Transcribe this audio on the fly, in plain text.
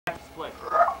play.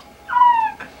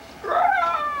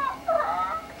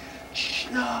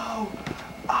 No!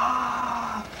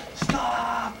 Ah!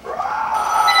 Stop!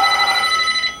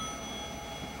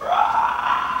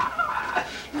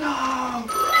 No!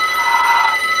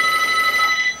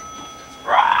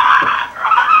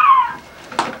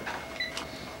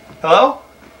 Hello?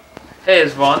 Hey,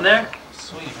 is Vaughn there?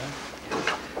 Sweet, man.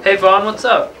 Hey Vaughn, what's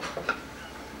up?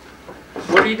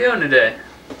 What are you doing today?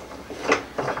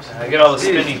 I get all the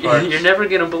spinning parts. You're never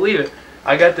gonna believe it.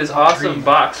 I got this awesome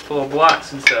box full of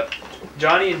blocks and stuff.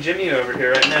 Johnny and Jimmy are over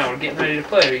here right now. We're getting ready to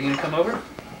play. Are you gonna come over?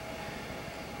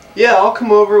 Yeah, I'll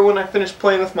come over when I finish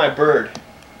playing with my bird.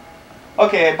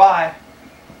 Okay, bye.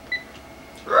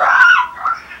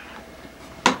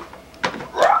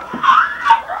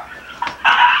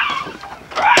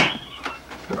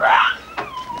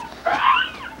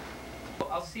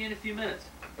 I'll see you in a few minutes.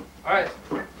 Alright,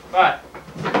 bye.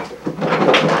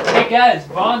 Hey guys,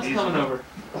 Vaughn's coming over.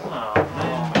 Oh,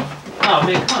 man. Oh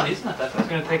man, come on, he's not that bad. He's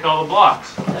gonna take all the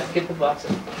blocks. Get the box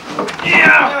in.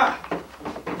 Yeah!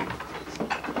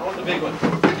 I want the big one.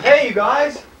 Hey, you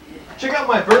guys! Check out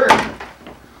my bird.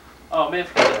 Oh man,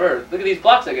 forget the bird. Look at these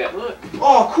blocks I got. Look.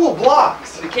 Oh, cool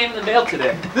blocks. They came in the mail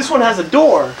today. This one has a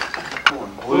door.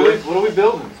 What are we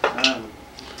building?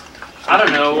 I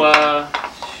don't know,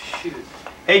 shoot.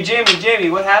 Hey, Jamie,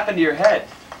 what happened to your head?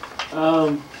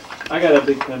 I got a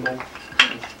big pimple.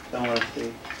 Don't want to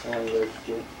see. Don't want to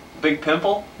get. Big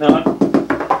pimple? No.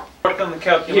 Work on the Here,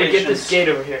 calculations. get this gate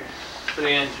over here. For the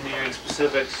engineering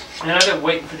specifics. Man, I've been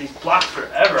waiting for these blocks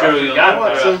forever. Joe, I you forgot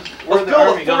want about some? it. Let's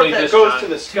build a fort that goes to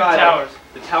the Two sky. towers.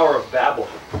 The Tower of Babel.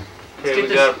 Let's get we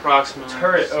this got approximately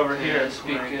turret over here. This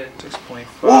would be good. 6.5.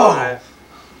 Whoa!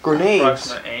 Grenades.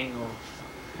 Approximate angle.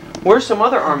 Where's some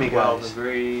other army 12 guys?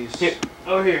 degrees. Here,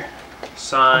 over here.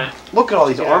 Sine. Look at all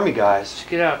these Yeah. army guys.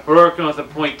 Check it out. We're working with a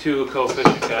 0.2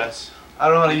 coefficient, guys. I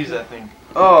don't know how to use that thing.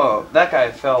 Oh, that guy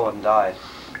fell and died.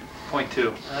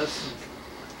 0.2. That's,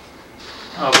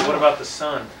 Oh, but what about the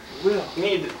sun? Will.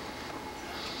 Need.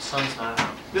 Sun's not out.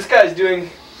 This guy's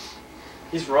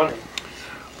he's running.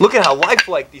 Look at how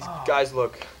lifelike these guys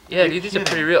look. yeah, dude, these are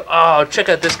pretty real. Oh, check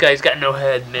out this guy. He's got no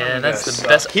head, man. That's the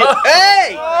best.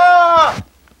 Hey!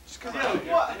 Just because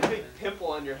you have a big pimple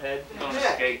on your head. Don't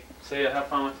escape. So yeah, have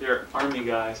fun with your army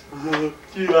guys.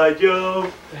 G.I.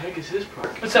 Joe. The heck is his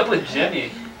park? What's up with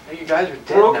Jimmy? Hey, you guys are dead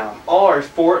Broke now. all our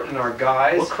fort and our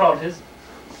guys. What crawled his?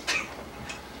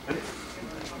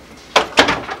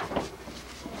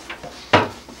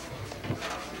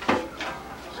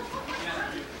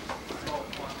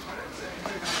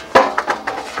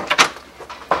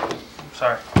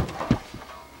 Sorry.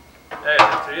 Hey,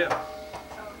 after you.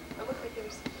 It looked like there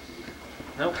was.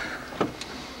 Nope.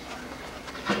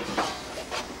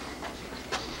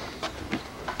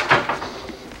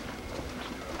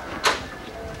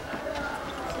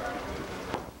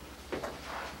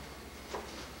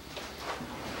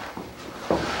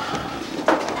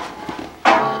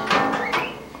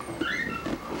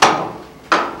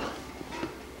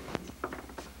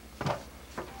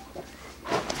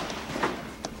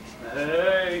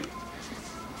 Hey.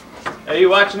 Are you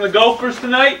watching the Gophers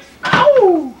tonight?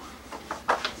 Ow!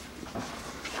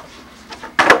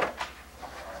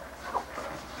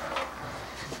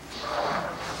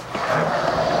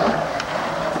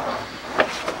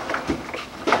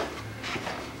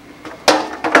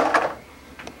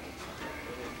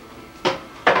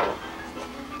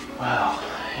 Well,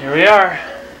 here we are.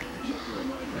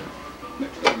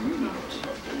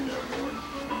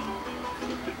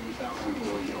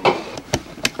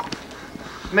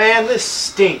 Man, this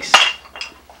stinks.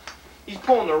 He's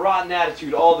pulling the rotten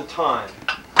attitude all the time.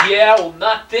 Yeah, well,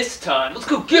 not this time. Let's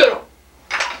go get him.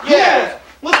 Yeah!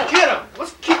 Let's get him!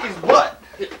 Let's kick his butt!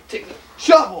 Here, take the.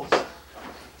 Shovels!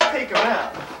 Take him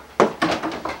out.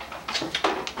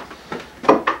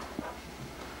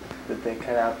 Did they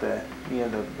cut out the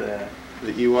end of the...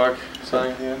 The Ewok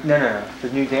song here? No. The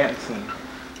new dance scene.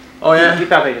 Oh yeah. He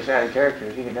thought they just added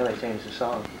characters. He didn't know they changed the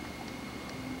song.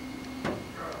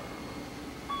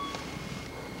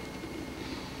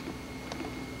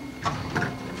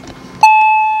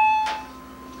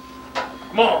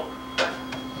 Come on.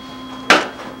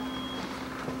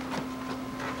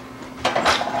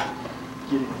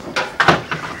 Get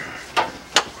it.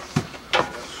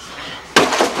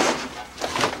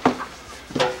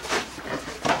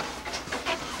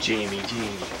 Jamie G.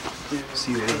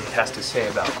 See what he has to say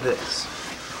about this.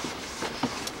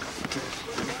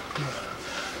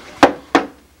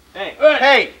 Hey.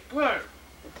 Hey! Come here.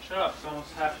 Shut up. It's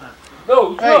almost halftime.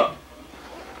 No, Hey!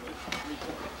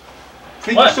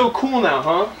 Think What? you're so cool now,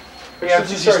 huh? Yeah,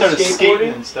 Since you started skateboarding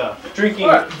skating and stuff. Drinking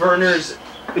What? Werner's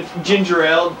It's ginger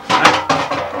ale.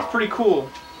 It's pretty cool.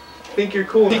 Think you're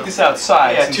cool. Take this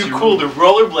outside. Yeah, too cool to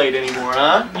rollerblade anymore,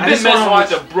 huh? You've been messing with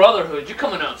the Brotherhood. You're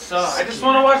coming outside. I just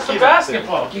want to watch the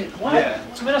basketball. What? Yeah.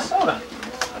 It's Minnesota.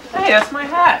 Hey, that's my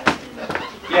hat.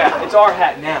 Yeah, it's our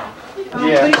hat now.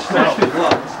 Yeah. Please No.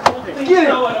 Get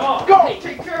it. Off. Go. Hey,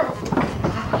 take care of him.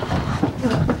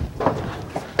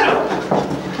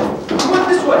 Come on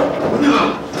this way.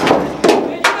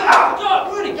 Man, you gotta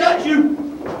stop. Rudy, got you.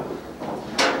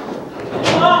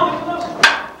 Come on.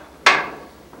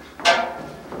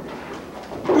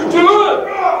 Do it.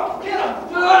 Get him.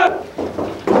 Do it.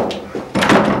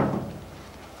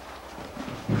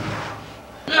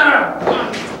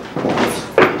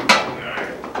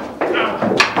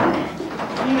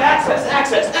 Need access,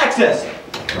 access, access.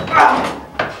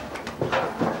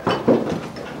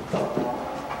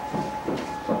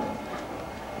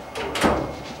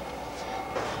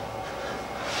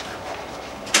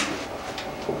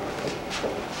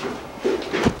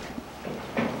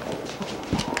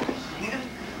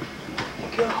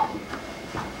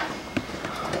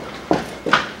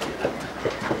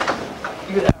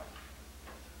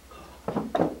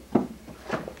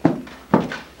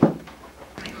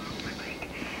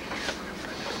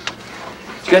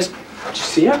 Did you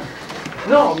see him?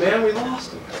 No, man, we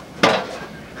lost him.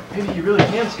 Maybe he really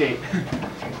can skate.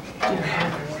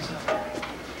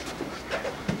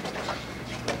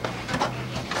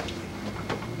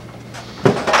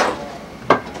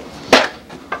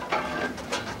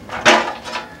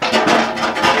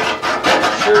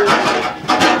 Sure.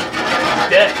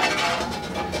 Dead.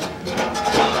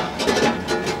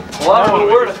 Well, I don't know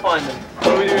where to find him. What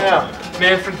do we do now?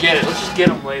 Man, forget it. Let's just get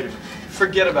him later.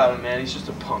 Forget about him, man. He's just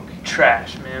a punk.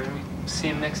 Trash, man. We see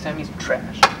him next time. He's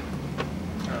trash.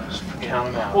 Just count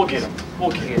him out. We'll get him.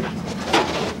 We'll get him.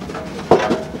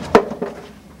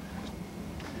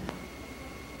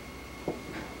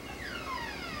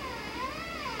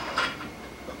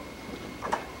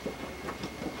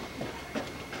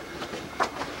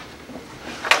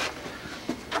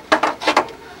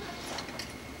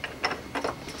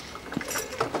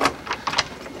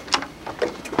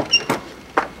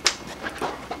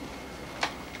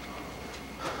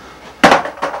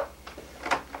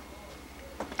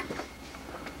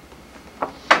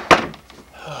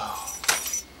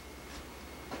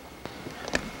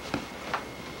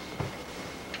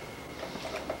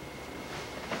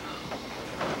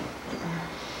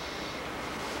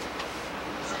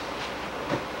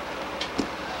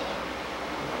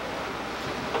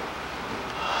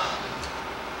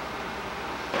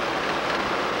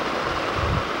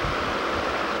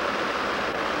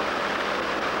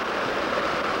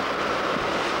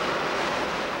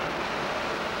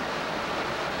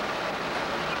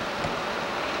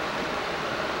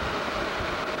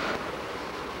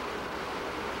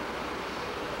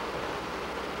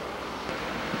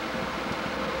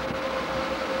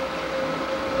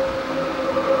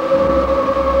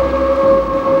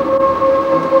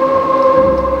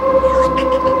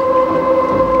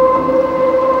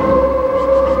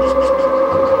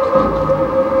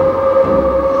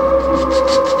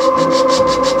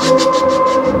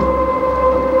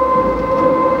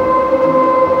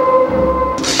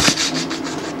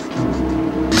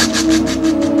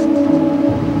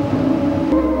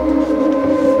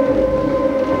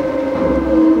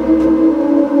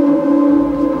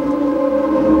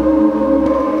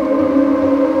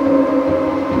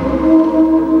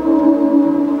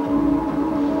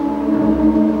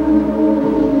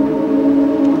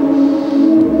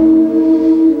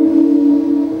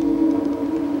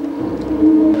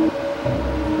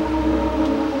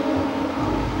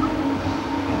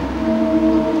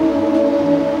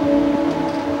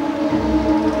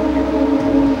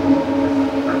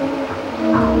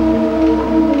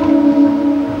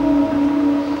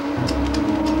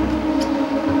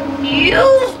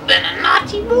 You've been a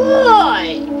naughty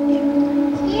boy.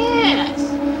 Yes.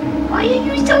 Why are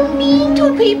you so mean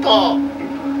to people?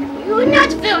 You're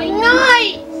not very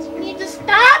nice. You need to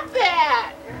stop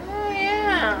that. Oh,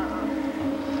 yeah.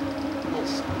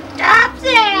 Stop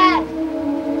that.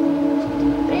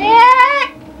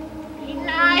 Yeah. Be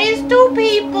nice to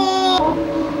people.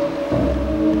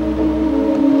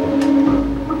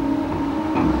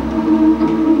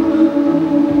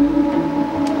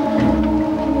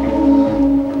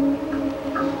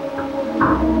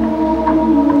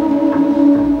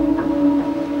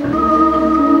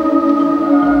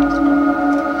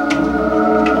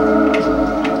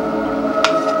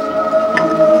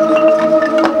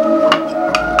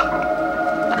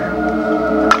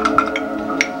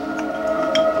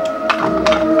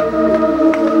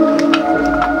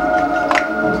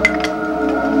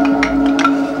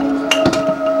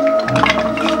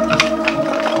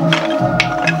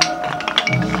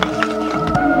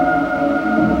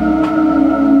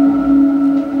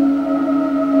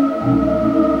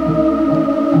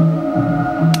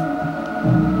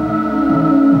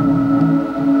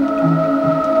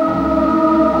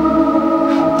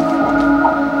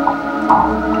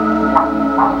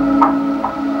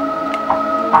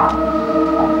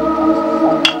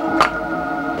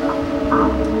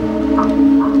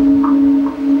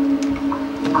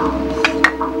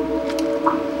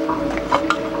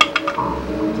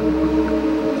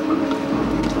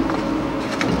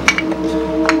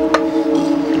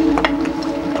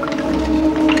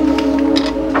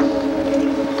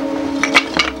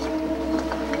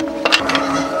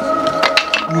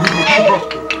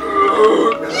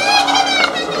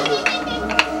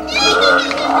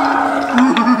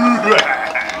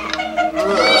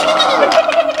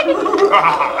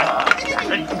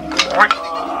 So,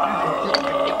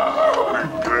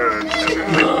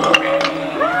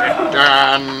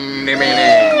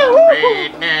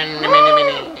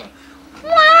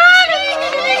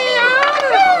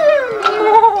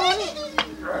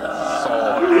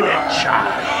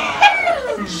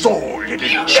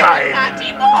 little child.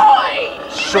 Naughty boy.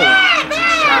 So, little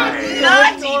child.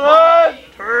 Naughty boy.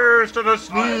 Taste of the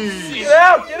sneeze. Get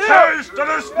out! Get out! Taste of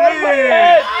the sneeze.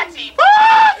 Naughty boy.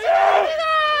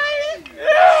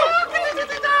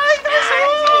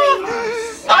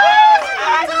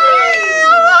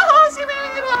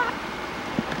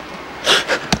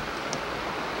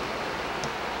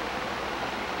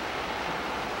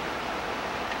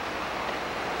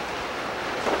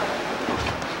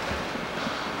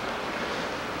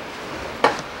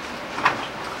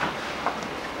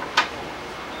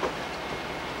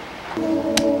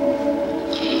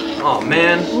 Oh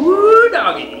man, Woo,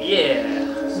 doggy, yeah.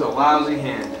 this is a lousy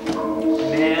hand.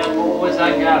 Man, boys,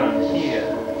 I got him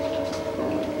here.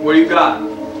 What do you got?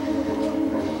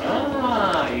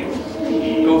 Ah, you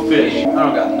see. Go fish. I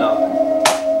don't got nothing.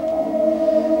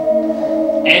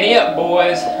 Ante up,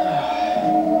 boys.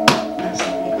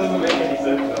 Doesn't make any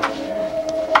sense though.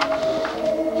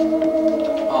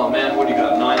 Oh man, what do you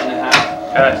got?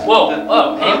 9.5? Whoa,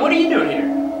 oh, hey, what are you doing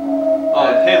here?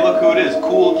 Oh, hey, look who it is.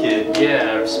 Cool kid.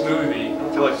 Yeah, smoothie. I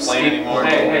don't feel like playing anymore.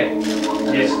 Hey, you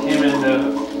just came in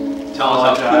to Tell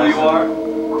us how cool you are.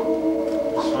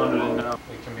 just wanted to know.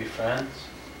 We can be friends.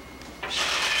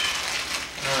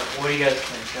 What do you guys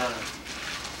think, John?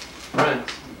 Friends?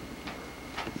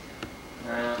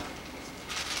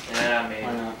 Yeah, maybe.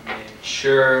 Why not? Maybe.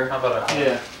 Sure. How about a hug?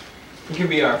 Yeah. You can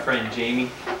be our friend, Jamie.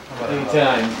 How about a hug?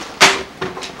 Anytime.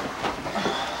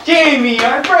 Jamie,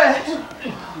 our friend!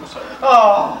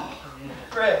 Oh,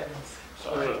 friends.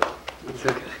 Sorry. It's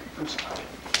okay. I'm sorry.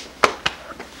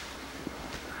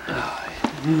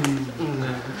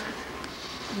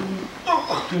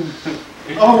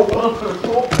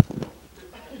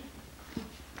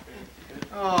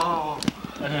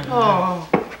 Oh,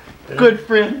 good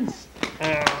friends.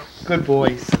 Good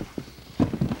boys.